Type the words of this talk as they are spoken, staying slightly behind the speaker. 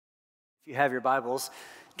If you have your Bibles,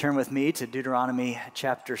 turn with me to Deuteronomy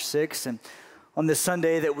chapter 6. And on this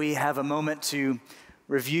Sunday that we have a moment to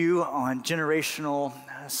review on Generational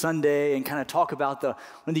Sunday and kind of talk about the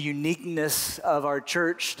uniqueness of our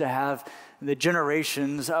church to have the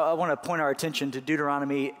generations, I want to point our attention to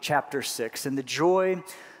Deuteronomy chapter 6 and the joy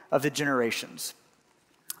of the generations.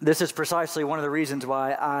 This is precisely one of the reasons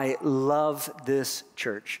why I love this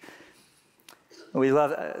church.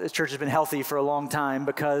 This church has been healthy for a long time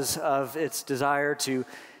because of its desire to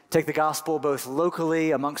take the gospel both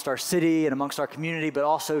locally amongst our city and amongst our community, but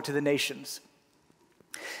also to the nations.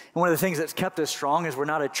 And one of the things that's kept us strong is we're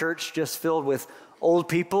not a church just filled with old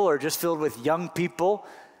people or just filled with young people,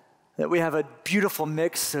 that we have a beautiful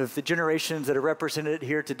mix of the generations that are represented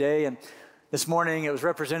here today. And this morning it was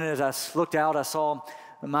represented as I looked out, I saw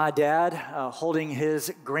my dad holding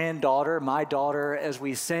his granddaughter, my daughter, as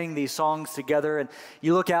we sang these songs together. And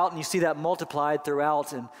you look out and you see that multiplied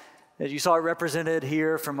throughout. And as you saw it represented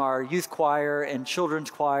here from our youth choir and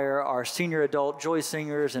children's choir, our senior adult joy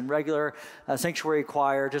singers and regular sanctuary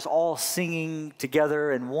choir, just all singing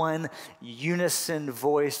together in one unison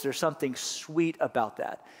voice. There's something sweet about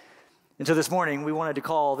that. And so this morning, we wanted to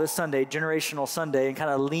call this Sunday Generational Sunday and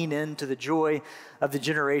kind of lean into the joy of the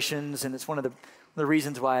generations. And it's one of the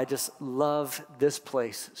reasons why I just love this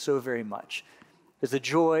place so very much is the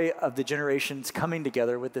joy of the generations coming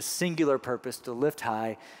together with the singular purpose to lift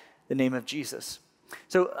high the name of Jesus.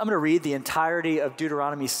 So I'm going to read the entirety of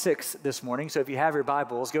Deuteronomy 6 this morning. So if you have your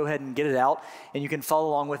Bibles, go ahead and get it out and you can follow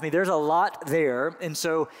along with me. There's a lot there. And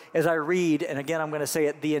so as I read, and again, I'm going to say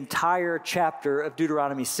it, the entire chapter of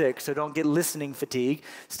Deuteronomy 6, so don't get listening fatigue.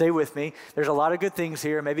 Stay with me. There's a lot of good things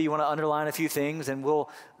here. Maybe you want to underline a few things and we'll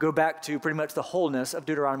go back to pretty much the wholeness of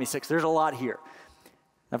Deuteronomy 6. There's a lot here.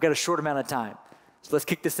 I've got a short amount of time. So let's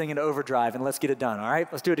kick this thing into overdrive and let's get it done, all right?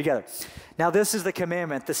 Let's do it together. Now this is the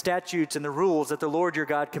commandment, the statutes and the rules that the Lord your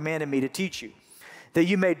God commanded me to teach you, that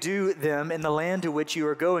you may do them in the land to which you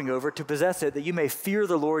are going over to possess it, that you may fear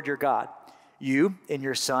the Lord your God, you and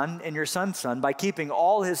your son and your son's son, by keeping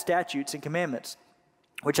all his statutes and commandments,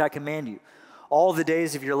 which I command you, all the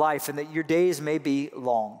days of your life, and that your days may be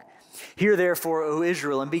long. Hear therefore, O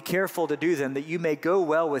Israel, and be careful to do them, that you may go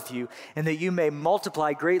well with you, and that you may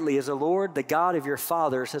multiply greatly, as the Lord, the God of your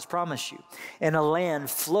fathers, has promised you, in a land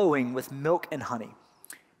flowing with milk and honey.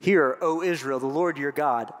 Hear, O Israel, the Lord your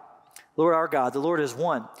God, Lord our God, the Lord is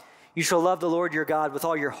one. You shall love the Lord your God with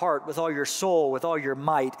all your heart, with all your soul, with all your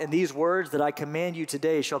might, and these words that I command you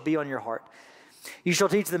today shall be on your heart. You shall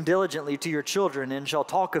teach them diligently to your children, and shall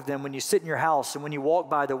talk of them when you sit in your house, and when you walk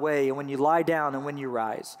by the way, and when you lie down, and when you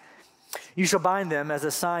rise. You shall bind them as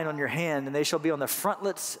a sign on your hand, and they shall be on the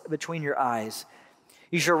frontlets between your eyes.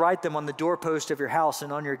 You shall write them on the doorpost of your house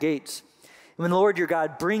and on your gates. And when the Lord your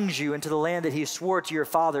God brings you into the land that he swore to your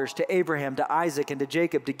fathers, to Abraham, to Isaac, and to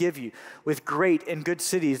Jacob to give you, with great and good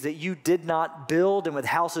cities that you did not build, and with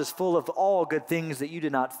houses full of all good things that you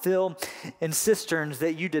did not fill, and cisterns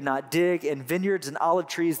that you did not dig, and vineyards and olive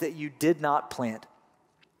trees that you did not plant.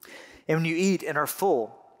 And when you eat and are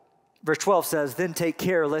full, Verse 12 says, then take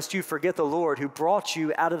care lest you forget the Lord who brought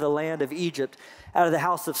you out of the land of Egypt, out of the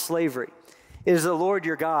house of slavery. It is the Lord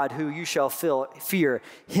your God who you shall fear.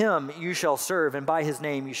 Him you shall serve, and by his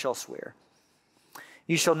name you shall swear.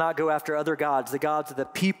 You shall not go after other gods, the gods of the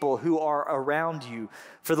people who are around you.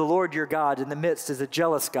 For the Lord your God in the midst is a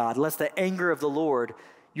jealous God, lest the anger of the Lord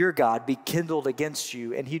your God be kindled against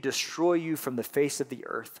you, and he destroy you from the face of the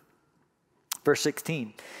earth. Verse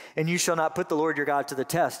 16, and you shall not put the Lord your God to the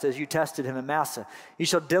test as you tested him at Massah. You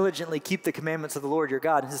shall diligently keep the commandments of the Lord your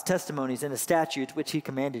God and his testimonies and his statutes which he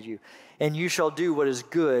commanded you. And you shall do what is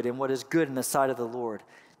good and what is good in the sight of the Lord,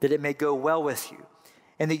 that it may go well with you,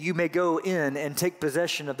 and that you may go in and take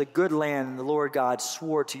possession of the good land the Lord God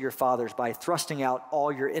swore to your fathers by thrusting out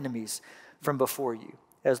all your enemies from before you,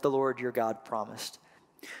 as the Lord your God promised.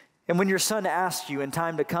 And when your son asks you in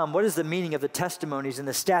time to come, what is the meaning of the testimonies and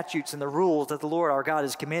the statutes and the rules that the Lord our God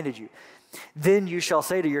has commanded you? Then you shall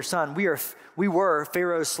say to your son, we were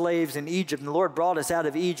Pharaoh's slaves in Egypt, and the Lord brought us out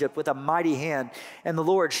of Egypt with a mighty hand. And the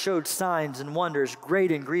Lord showed signs and wonders,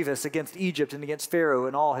 great and grievous, against Egypt and against Pharaoh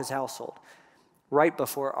and all his household, right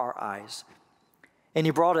before our eyes. And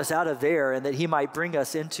he brought us out of there, and that he might bring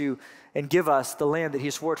us into and give us the land that he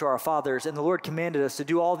swore to our fathers. And the Lord commanded us to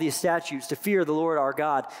do all these statutes, to fear the Lord our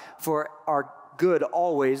God for our good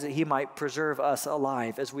always, that he might preserve us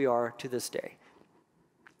alive as we are to this day.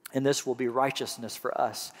 And this will be righteousness for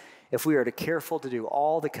us, if we are careful to do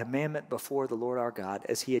all the commandment before the Lord our God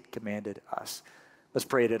as he had commanded us. Let's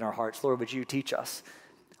pray it in our hearts. Lord, would you teach us?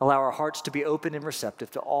 Allow our hearts to be open and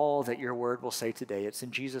receptive to all that your word will say today. It's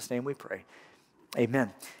in Jesus' name we pray.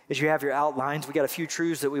 Amen. As you have your outlines, we got a few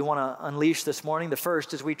truths that we want to unleash this morning. The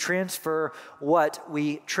first is we transfer what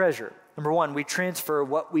we treasure. Number one, we transfer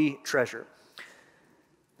what we treasure.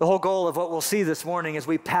 The whole goal of what we'll see this morning as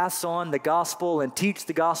we pass on the gospel and teach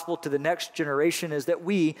the gospel to the next generation is that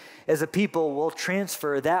we, as a people, will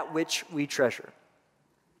transfer that which we treasure.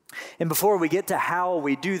 And before we get to how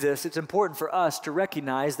we do this, it's important for us to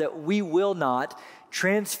recognize that we will not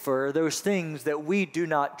transfer those things that we do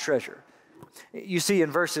not treasure. You see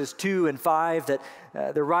in verses 2 and 5 that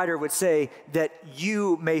the writer would say that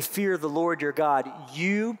you may fear the Lord your God,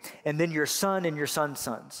 you and then your son and your son's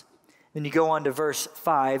sons. Then you go on to verse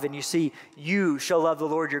 5 and you see you shall love the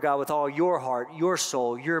Lord your God with all your heart, your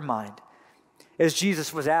soul, your mind. As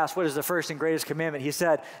Jesus was asked, what is the first and greatest commandment? He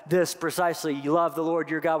said this precisely, you love the Lord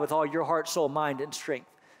your God with all your heart, soul, mind, and strength.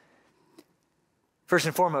 First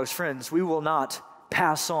and foremost, friends, we will not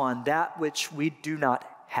pass on that which we do not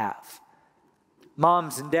have.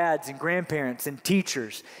 Moms and dads and grandparents and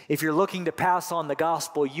teachers, if you're looking to pass on the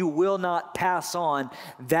gospel, you will not pass on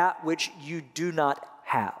that which you do not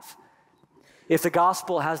have. If the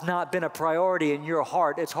gospel has not been a priority in your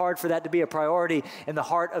heart, it's hard for that to be a priority in the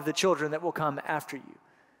heart of the children that will come after you.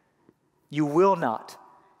 We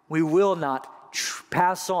will not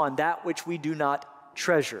pass on that which we do not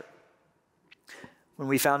treasure. When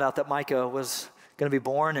we found out that Micah was going to be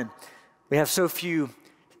born, and we have so few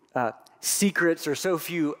secrets or so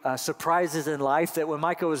few surprises in life that when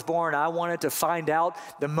Micah was born, I wanted to find out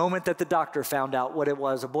the moment that the doctor found out what it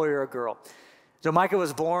was, a boy or a girl. So Micah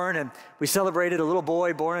was born, and we celebrated a little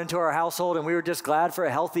boy born into our household, and we were just glad for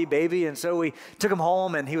a healthy baby, and so we took him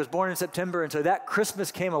home, and he was born in September, and so that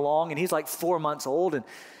Christmas came along, and he's like 4 months old, and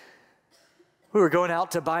we were going out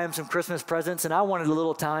to buy him some Christmas presents, and I wanted a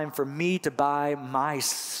little time for me to buy my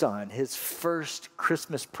son his first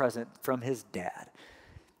Christmas present from his dad.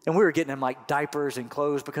 And we were getting him like diapers and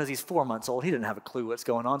clothes because he's 4 months old. He didn't have a clue what's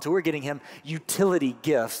going on. So we were getting him utility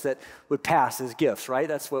gifts that would pass as gifts, right?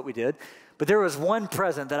 That's what we did. But there was one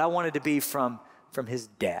present that I wanted to be from his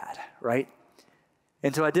dad, right?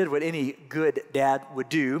 And so I did what any good dad would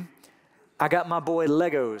do. I got my boy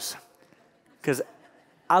Legos because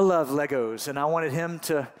I love Legos, and I wanted him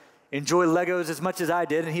to enjoy Legos as much as I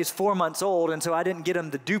did, and he's 4 months old, and so I didn't get him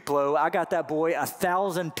the Duplo. I got that boy a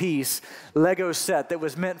 1,000-piece Lego set that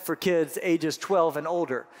was meant for kids ages 12 and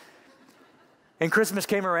older. And Christmas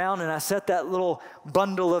came around, and I set that little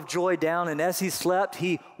bundle of joy down, and as he slept,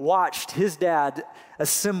 he watched his dad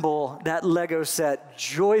assemble that Lego set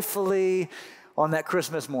joyfully on that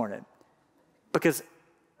Christmas morning because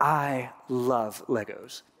I love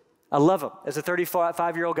Legos. I love them. As a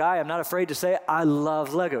 35-year-old guy, I'm not afraid to say I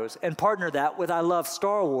love Legos. And partner that with I love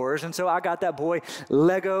Star Wars. And so I got that boy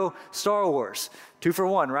Lego Star Wars. 2 for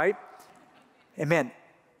 1, right? And man,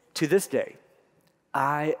 to this day,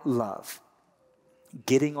 I love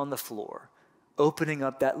getting on the floor, opening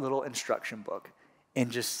up that little instruction book, and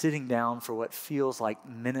just sitting down for what feels like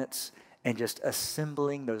minutes and just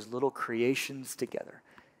assembling those little creations together.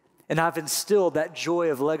 And I've instilled that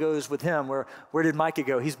joy of Legos with him. Where did Micah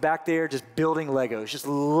go? He's back there just building Legos, just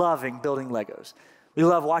loving building Legos. We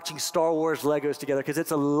love watching Star Wars Legos together because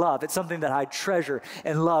it's a love. It's something that I treasure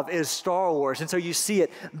and love is Star Wars. And so you see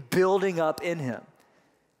it building up in him.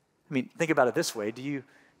 I mean, think about it this way. Do you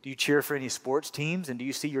cheer for any sports teams? And do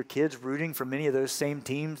you see your kids rooting for many of those same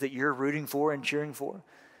teams that you're rooting for and cheering for?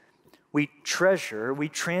 We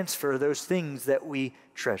transfer those things that we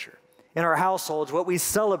treasure. In our households, what we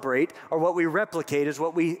celebrate or what we replicate is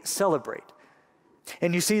what we celebrate.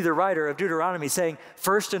 And you see the writer of Deuteronomy saying,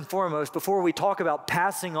 first and foremost, before we talk about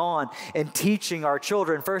passing on and teaching our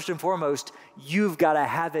children, first and foremost, you've got to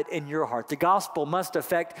have it in your heart. The gospel must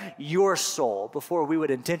affect your soul before we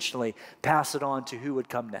would intentionally pass it on to who would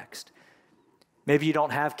come next. Maybe you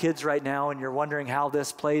don't have kids right now and you're wondering how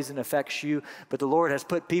this plays and affects you, but the Lord has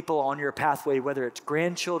put people on your pathway, whether it's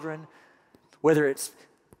grandchildren, whether it's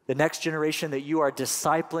the next generation that you are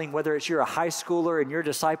discipling, whether it's you're a high schooler and you're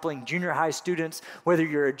discipling junior high students, whether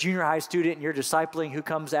you're a junior high student and you're discipling who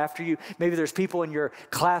comes after you. Maybe there's people in your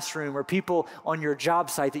classroom or people on your job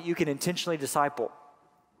site that you can intentionally disciple.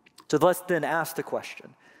 So let's then ask the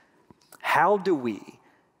question, how do we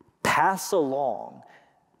pass along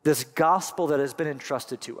this gospel that has been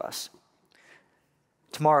entrusted to us?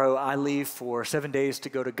 Tomorrow I leave for 7 days to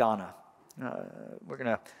go to Ghana. We're going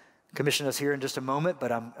to commission us here in just a moment,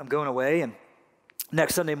 but I'm going away, and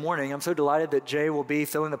next Sunday morning. I'm so delighted that Jay will be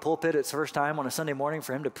filling the pulpit. It's the first time on a Sunday morning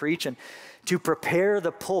for him to preach. And to prepare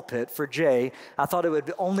the pulpit for Jay, I thought it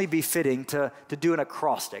would only be fitting to do an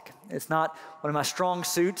acrostic. It's not one of my strong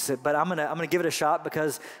suits, but I'm gonna give it a shot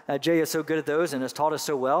because Jay is so good at those and has taught us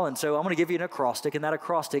so well. And so I'm gonna give you an acrostic, and that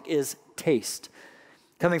acrostic is taste.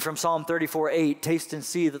 Coming from Psalm 34:8, taste and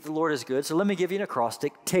see that the Lord is good. So let me give you an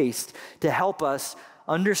acrostic, taste, to help us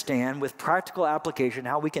understand with practical application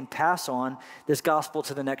how we can pass on this gospel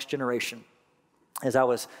to the next generation. As I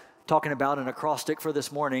was talking about an acrostic for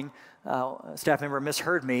this morning, a staff member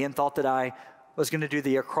misheard me and thought that I was going to do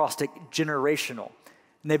the acrostic generational.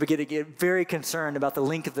 And they began to get very concerned about the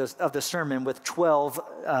length of the sermon with 12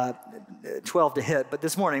 to hit. But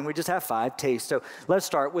this morning, we just have 5, taste. So let's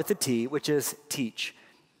start with the T, which is teach.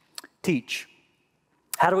 Teach.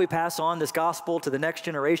 How do we pass on this gospel to the next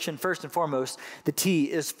generation? First and foremost, the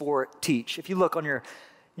T is for teach. If you look on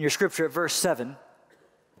your scripture at verse 7,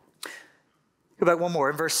 go back one more.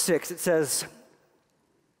 In verse 6, it says,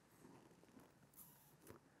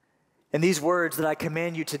 "And these words that I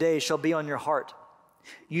command you today shall be on your heart.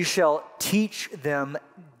 You shall teach them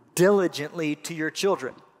diligently to your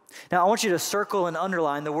children." Now, I want you to circle and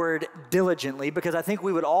underline the word diligently, because I think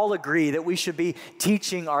we would all agree that we should be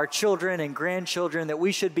teaching our children and grandchildren, that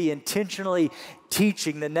we should be intentionally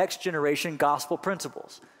teaching the next generation gospel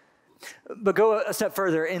principles. But go a step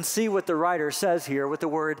further and see what the writer says here with the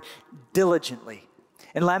word diligently.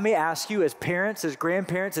 And let me ask you, as parents, as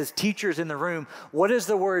grandparents, as teachers in the room, what does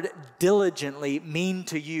the word diligently mean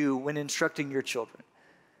to you when instructing your children?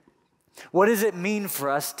 What does it mean for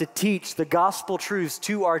us to teach the gospel truths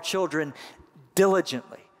to our children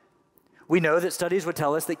diligently? We know that studies would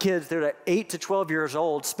tell us that kids that are 8 to 12 years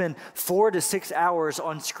old spend 4 to 6 hours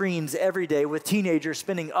on screens every day, with teenagers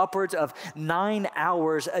spending upwards of 9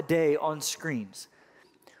 hours a day on screens.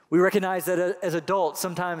 We recognize that as adults,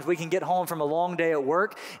 sometimes we can get home from a long day at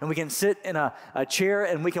work and we can sit in a chair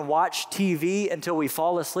and we can watch TV until we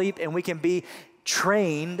fall asleep, and we can be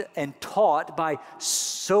trained and taught by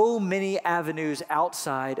so many avenues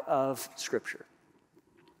outside of Scripture.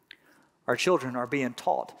 Our children are being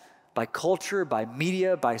taught by culture, by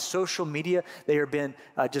media, by social media. They are being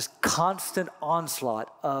just constant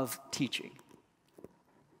onslaught of teaching.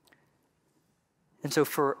 And so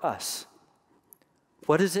for us,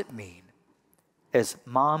 what does it mean as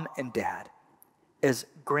mom and dad, as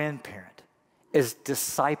grandparent, as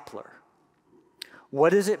discipler?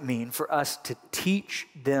 What does it mean for us to teach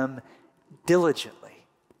them diligently?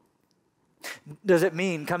 Does it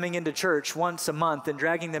mean coming into church once a month and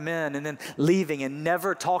dragging them in and then leaving and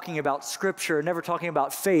never talking about Scripture, never talking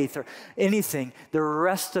about faith or anything the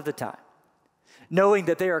rest of the time? Knowing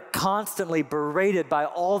that they are constantly berated by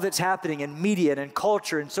all that's happening in media and in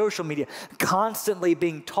culture and social media, constantly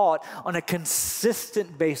being taught on a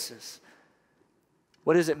consistent basis.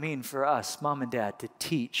 What does it mean for us, mom and dad, to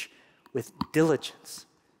teach with diligence?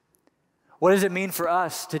 What does it mean for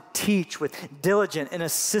us to teach with diligence in a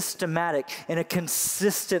systematic, in a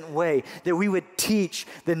consistent way, that we would teach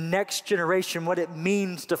the next generation what it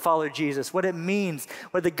means to follow Jesus, what it means,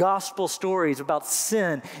 what the gospel stories about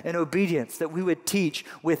sin and obedience, that we would teach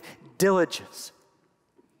with diligence?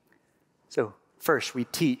 So first we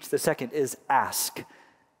teach. The second is ask.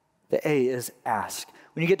 The A is ask.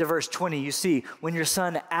 When you get to verse 20, you see, when your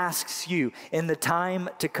son asks you in the time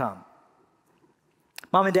to come.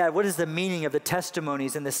 Mom and dad, what is the meaning of the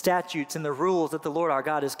testimonies and the statutes and the rules that the Lord our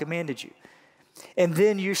God has commanded you? And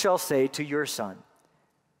then you shall say to your son.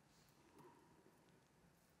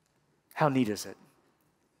 How neat is it,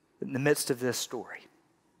 in the midst of this story,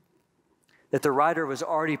 that the writer was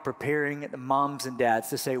already preparing the moms and dads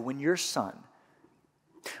to say, when your son,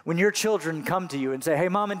 when your children come to you and say, hey,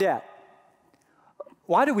 mom and dad,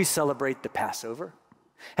 why do we celebrate the Passover?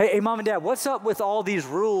 Hey, mom and dad, what's up with all these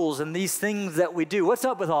rules and these things that we do? What's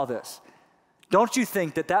up with all this? Don't you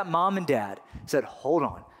think that mom and dad said, hold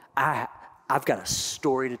on, I've got a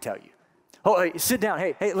story to tell you. Oh, hey, sit down.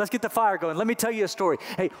 Hey, let's get the fire going. Let me tell you a story.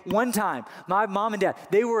 Hey, one time, my mom and dad,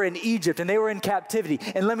 they were in Egypt and they were in captivity.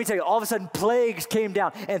 And let me tell you, all of a sudden, plagues came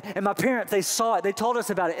down. And my parents, they saw it. They told us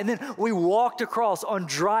about it. And then we walked across on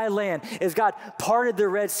dry land as God parted the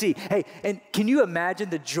Red Sea. Hey, and can you imagine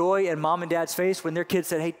the joy in mom and dad's face when their kids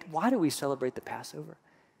said, hey, why do we celebrate the Passover?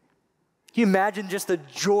 Can you imagine just the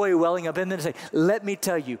joy welling up in them and say, let me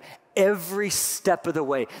tell you, every step of the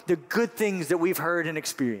way, the good things that we've heard and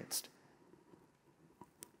experienced.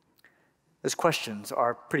 Those questions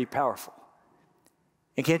are pretty powerful.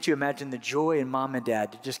 And can't you imagine the joy in mom and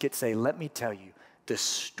dad to just get to say, let me tell you the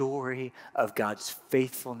story of God's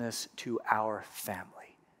faithfulness to our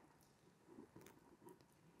family.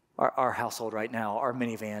 our household right now, our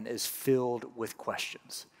minivan is filled with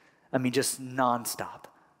questions. I mean, just nonstop.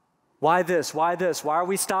 Why this? Why this? Why are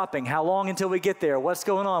we stopping? How long until we get there? What's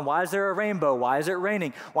going on? Why is there a rainbow? Why is it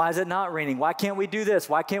raining? Why is it not raining? Why can't we do this?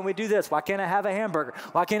 Why can't we do this? Why can't I have a hamburger?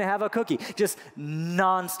 Why can't I have a cookie? Just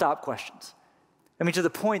nonstop questions. I mean, to the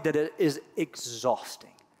point that it is exhausting.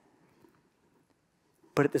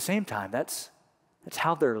 But at the same time, that's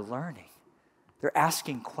how they're learning. They're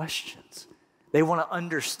asking questions. They want to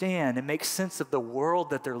understand and make sense of the world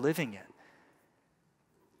that they're living in.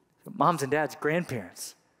 Moms and dads,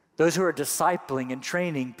 grandparents, those who are discipling and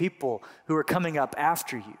training people who are coming up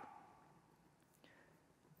after you.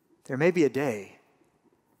 There may be a day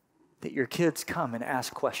that your kids come and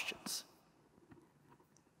ask questions.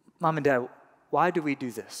 Mom and Dad, why do we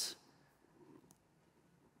do this?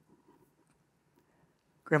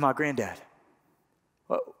 Grandma, Granddad,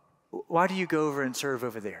 why do you go over and serve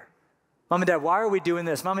over there? Mom and Dad, why are we doing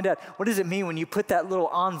this? Mom and Dad, what does it mean when you put that little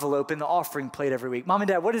envelope in the offering plate every week? Mom and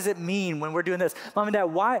Dad, what does it mean when we're doing this? Mom and Dad,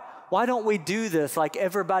 why don't we do this like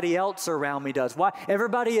everybody else around me does? Why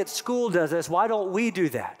everybody at school does this? Why don't we do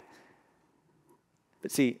that?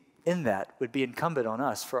 But see, in that would be incumbent on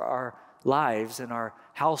us for our lives and our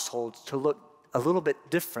households to look a little bit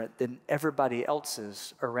different than everybody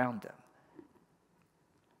else's around them.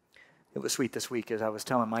 It was sweet this week as I was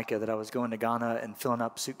telling Micah that I was going to Ghana and filling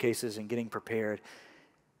up suitcases and getting prepared.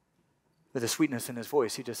 With a sweetness in his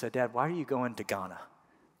voice, he just said, Dad, why are you going to Ghana?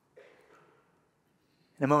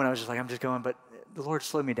 In a moment, I was just like, I'm just going, but the Lord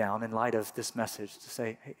slowed me down in light of this message to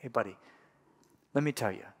say, hey buddy, let me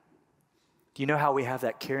tell you. Do you know how we have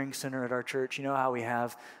that caring center at our church? You know how we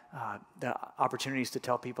have the opportunities to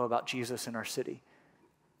tell people about Jesus in our city?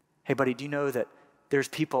 Hey buddy, do you know that there's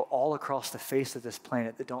people all across the face of this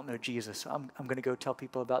planet that don't know Jesus. So I'm going to go tell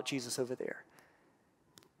people about Jesus over there.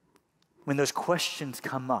 When those questions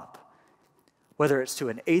come up, whether it's to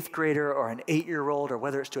an 8th grader or an 8-year-old, or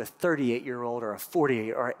whether it's to a 38-year-old or a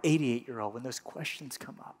 48 or an 88-year-old, when those questions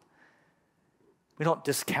come up, we don't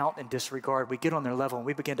discount and disregard. We get on their level and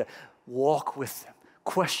we begin to walk with them.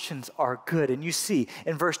 Questions are good. And you see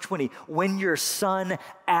in verse 20, when your son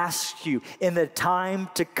asks you in the time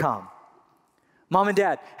to come, Mom and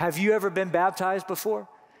Dad, have you ever been baptized before?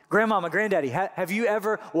 Grandmama, Granddaddy, have you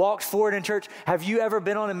ever walked forward in church? Have you ever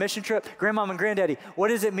been on a mission trip? Grandmama and Granddaddy, what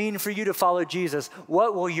does it mean for you to follow Jesus?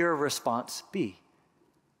 What will your response be?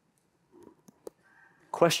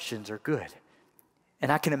 Questions are good.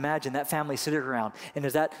 And I can imagine that family sitting around, and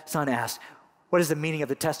as that son asked, what is the meaning of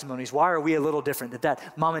the testimonies? Why are we a little different?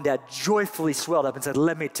 That mom and dad joyfully swelled up and said,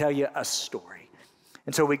 let me tell you a story.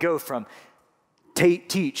 And so we go from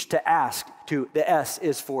teach to ask to the S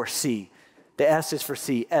is for see. The S is for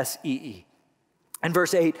see, S-E-E. In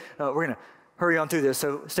verse 8, we're going to hurry on through this,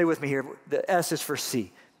 so stay with me here. The S is for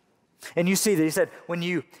see. And you see that he said, when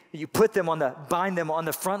you bind them on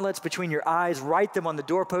the frontlets between your eyes, write them on the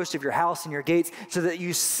doorpost of your house and your gates, so that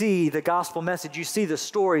you see the gospel message. You see the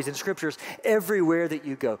stories and scriptures everywhere that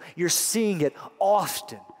you go. You're seeing it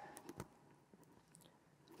often.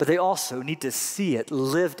 But they also need to see it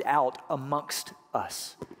lived out amongst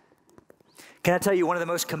us. Can I tell you, one of the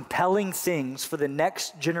most compelling things for the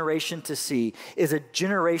next generation to see is a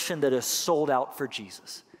generation that is sold out for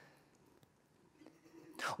Jesus.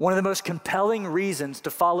 One of the most compelling reasons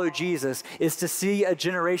to follow Jesus is to see a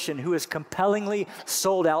generation who is compellingly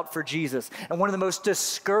sold out for Jesus. And one of the most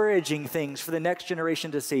discouraging things for the next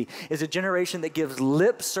generation to see is a generation that gives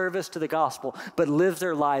lip service to the gospel, but lives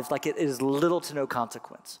their lives like it is little to no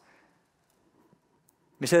consequence.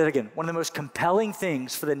 Let me say that again. One of the most compelling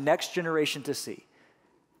things for the next generation to see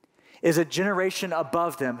is a generation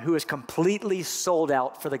above them who is completely sold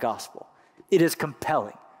out for the gospel. It is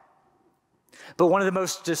compelling. But one of the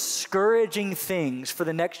most discouraging things for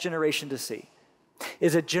the next generation to see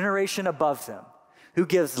is a generation above them who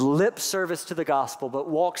gives lip service to the gospel but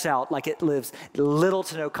walks out like it lives little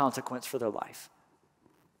to no consequence for their life.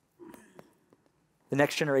 The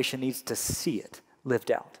next generation needs to see it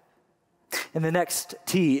lived out. And the next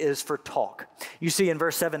T is for talk. You see in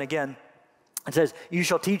verse 7 again, it says, you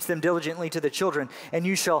shall teach them diligently to the children, and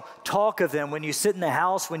you shall talk of them when you sit in the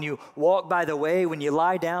house, when you walk by the way, when you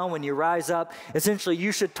lie down, when you rise up. Essentially,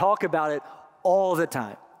 you should talk about it all the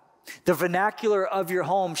time. The vernacular of your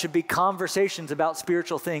home should be conversations about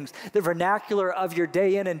spiritual things. The vernacular of your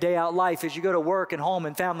day in and day out life as you go to work and home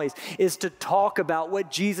and families is to talk about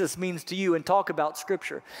what Jesus means to you and talk about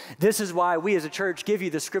Scripture. This is why we as a church give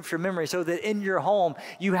you the Scripture memory, so that in your home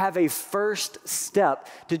you have a first step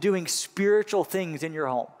to doing spiritual things in your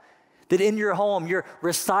home. That in your home, you're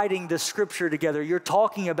reciting the scripture together. You're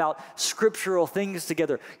talking about scriptural things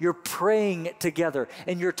together. You're praying together.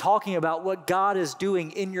 And you're talking about what God is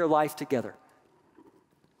doing in your life together.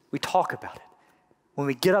 We talk about it. When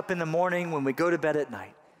we get up in the morning, when we go to bed at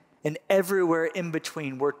night, and everywhere in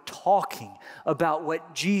between, we're talking about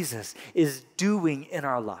what Jesus is doing in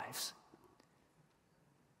our lives.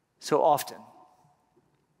 So often,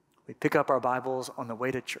 we pick up our Bibles on the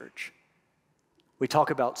way to church. We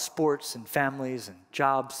talk about sports and families and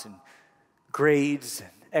jobs and grades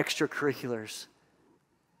and extracurriculars.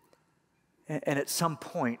 And at some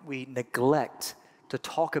point, we neglect to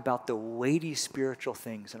talk about the weighty spiritual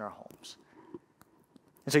things in our homes.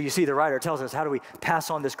 And so you see, the writer tells us, how do we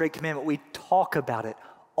pass on this great commandment? We talk about it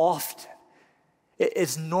often.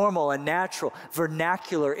 It's normal and natural,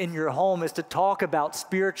 vernacular in your home is to talk about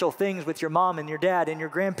spiritual things with your mom and your dad and your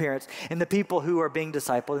grandparents and the people who are being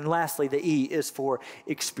discipled. And lastly, the E is for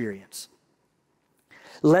experience.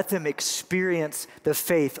 Let them experience the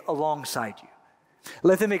faith alongside you.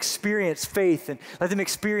 Let them experience faith and let them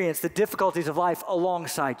experience the difficulties of life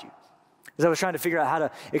alongside you. As I was trying to figure out how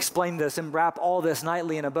to explain this and wrap all this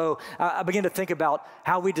nightly in a bow, I began to think about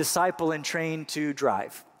how we disciple and train to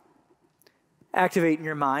drive. Activate in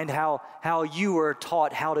your mind how you were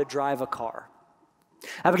taught how to drive a car.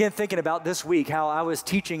 I began thinking about this week how I was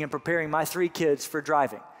teaching and preparing my 3 kids for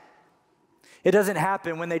driving. It doesn't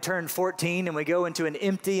happen when they turn 14 and we go into an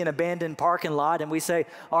empty and abandoned parking lot and we say,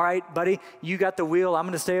 all right, buddy, you got the wheel, I'm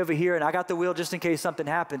going to stay over here, and I got the wheel just in case something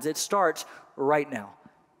happens. It starts right now.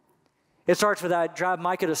 It starts with I drive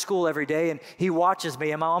Micah to school every day, and he watches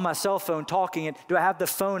me. Am I on my cell phone talking? And do I have the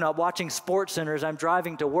phone up watching SportsCenter as I'm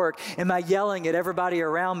driving to work? Am I yelling at everybody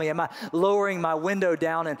around me? Am I lowering my window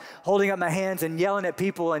down and holding up my hands and yelling at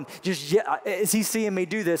people? And is he seeing me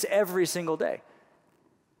do this every single day?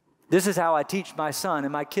 This is how I teach my son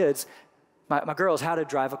and my kids, my girls, how to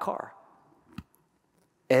drive a car.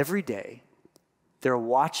 Every day, they're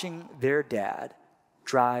watching their dad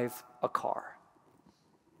drive a car.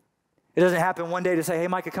 It doesn't happen one day to say, hey,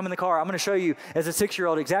 Micah, come in the car. I'm going to show you as a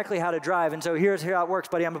 6-year-old exactly how to drive. And so here's how it works,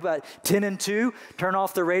 buddy. I'm about 10 and 2. Turn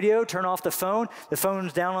off the radio. Turn off the phone. The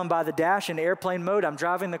phone's down on by the dash in airplane mode. I'm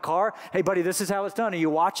driving the car. Hey, buddy, this is how it's done. Are you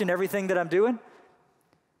watching everything that I'm doing?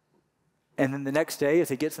 And then the next day, as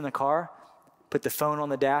he gets in the car, put the phone on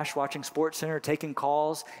the dash, watching SportsCenter, taking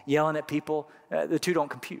calls, yelling at people. The two don't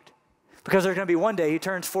compute. Because there's going to be one day he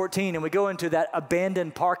turns 14 and we go into that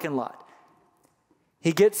abandoned parking lot.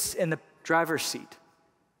 He gets in the driver's seat.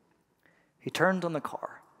 He turns on the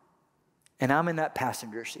car, and I'm in that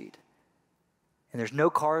passenger seat. And there's no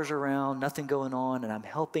cars around, nothing going on, and I'm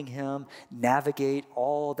helping him navigate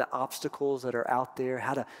all the obstacles that are out there,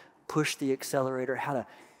 how to push the accelerator, how to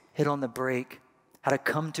hit on the brake, how to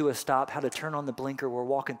come to a stop, how to turn on the blinker. We're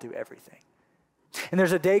walking through everything. And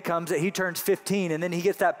there's a day comes that he turns 15, and then he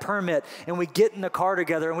gets that permit, and we get in the car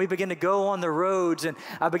together, and we begin to go on the roads, and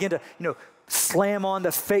I begin to, slam on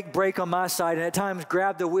the fake brake on my side, and at times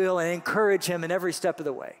grab the wheel and encourage him in every step of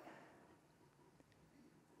the way.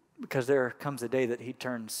 Because there comes a day that he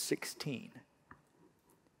turns 16.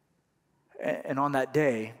 And on that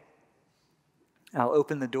day, I'll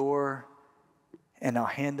open the door, and I'll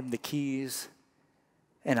hand him the keys,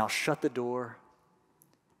 and I'll shut the door,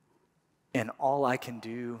 and all I can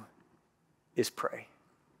do is pray.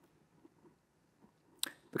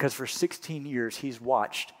 Because for 16 years, he's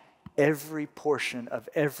watched every portion of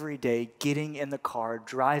every day getting in the car,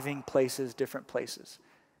 driving places, different places.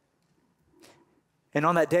 And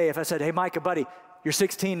on that day, if I said, hey, Micah, buddy, you're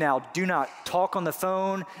 16 now. Do not talk on the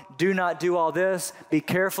phone. Do not do all this. Be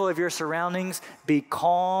careful of your surroundings. Be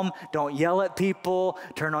calm. Don't yell at people.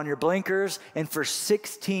 Turn on your blinkers. And for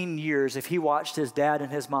 16 years, if he watched his dad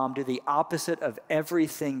and his mom do the opposite of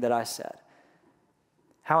everything that I said,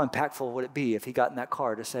 how impactful would it be if he got in that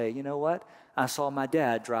car to say, you know what? I saw my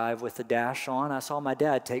dad drive with the dash on. I saw my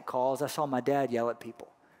dad take calls. I saw my dad yell at people.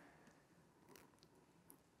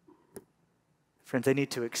 Friends, they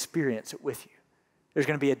need to experience it with you. There's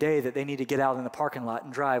going to be a day that they need to get out in the parking lot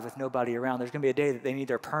and drive with nobody around. There's going to be a day that they need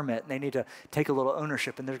their permit and they need to take a little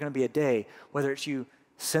ownership. And there's going to be a day, whether it's you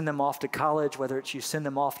send them off to college, whether it's you send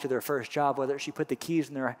them off to their first job, whether it's you put the keys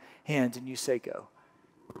in their hands and you say go.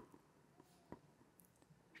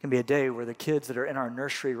 There's going to be a day where the kids that are in our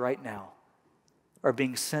nursery right now are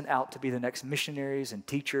being sent out to be the next missionaries and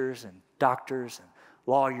teachers and doctors and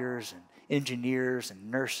lawyers and engineers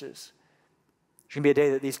and nurses. There's going to be a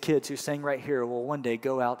day that these kids who sang right here will one day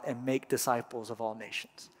go out and make disciples of all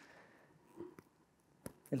nations.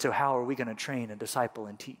 And so how are we going to train and disciple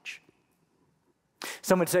and teach?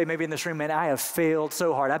 Some would say maybe in this room, man, I have failed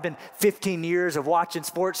so hard. I've been 15 years of watching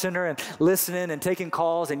SportsCenter and listening and taking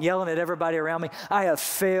calls and yelling at everybody around me. I have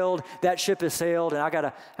failed. That ship has sailed, and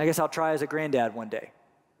I guess I'll try as a granddad one day.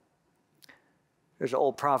 There's an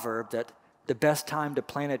old proverb that the best time to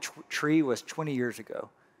plant a tree was 20 years ago.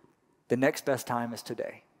 The next best time is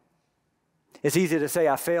today. It's easy to say,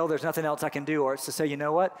 I failed, there's nothing else I can do, or it's to say, you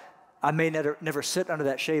know what? I may never sit under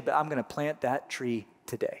that shade, but I'm going to plant that tree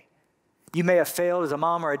today. You may have failed as a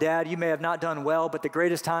mom or a dad. You may have not done well, but the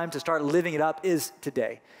greatest time to start living it up is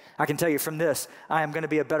today. I can tell you from this, I am going to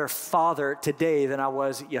be a better father today than I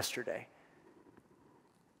was yesterday.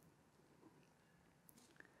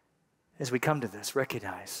 As we come to this,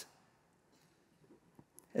 recognize,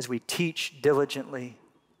 as we teach diligently,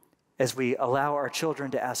 as we allow our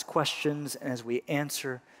children to ask questions, and as we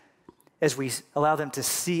answer, as we allow them to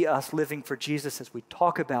see us living for Jesus, as we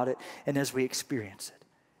talk about it, and as we experience it.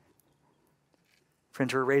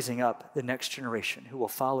 Friends, we're raising up the next generation who will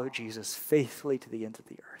follow Jesus faithfully to the ends of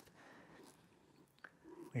the earth.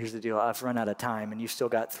 Here's the deal. I've run out of time, and you've still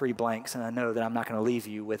got 3 blanks, and I know that I'm not going to leave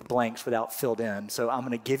you with blanks without filled in. So I'm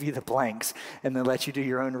going to give you the blanks and then let you do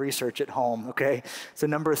your own research at home, okay? So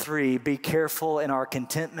number 3, be careful in our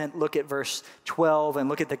contentment. Look at verse 12 and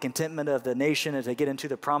look at the contentment of the nation as they get into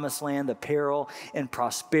the promised land, the peril and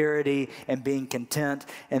prosperity and being content.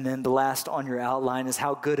 And then the last on your outline is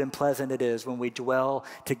how good and pleasant it is when we dwell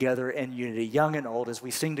together in unity, young and old, as we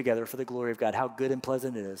sing together for the glory of God. How good and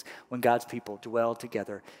pleasant it is when God's people dwell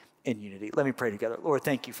together in unity. Let me pray together. Lord,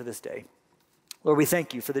 thank you for this day. Lord, we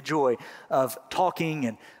thank you for the joy of talking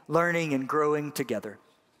and learning and growing together.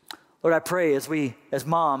 Lord, I pray as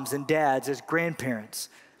moms and dads, as grandparents,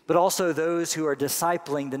 but also those who are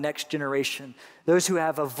discipling the next generation, those who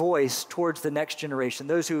have a voice towards the next generation,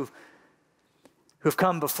 those who've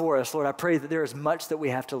come before us, Lord, I pray that there is much that we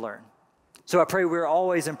have to learn. So I pray we're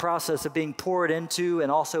always in process of being poured into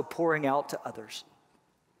and also pouring out to others.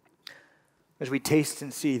 As we taste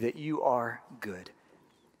and see that you are good.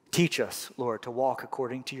 Teach us, Lord, to walk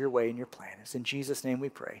according to your way and your plan. It's in Jesus' name we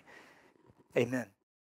pray. Amen.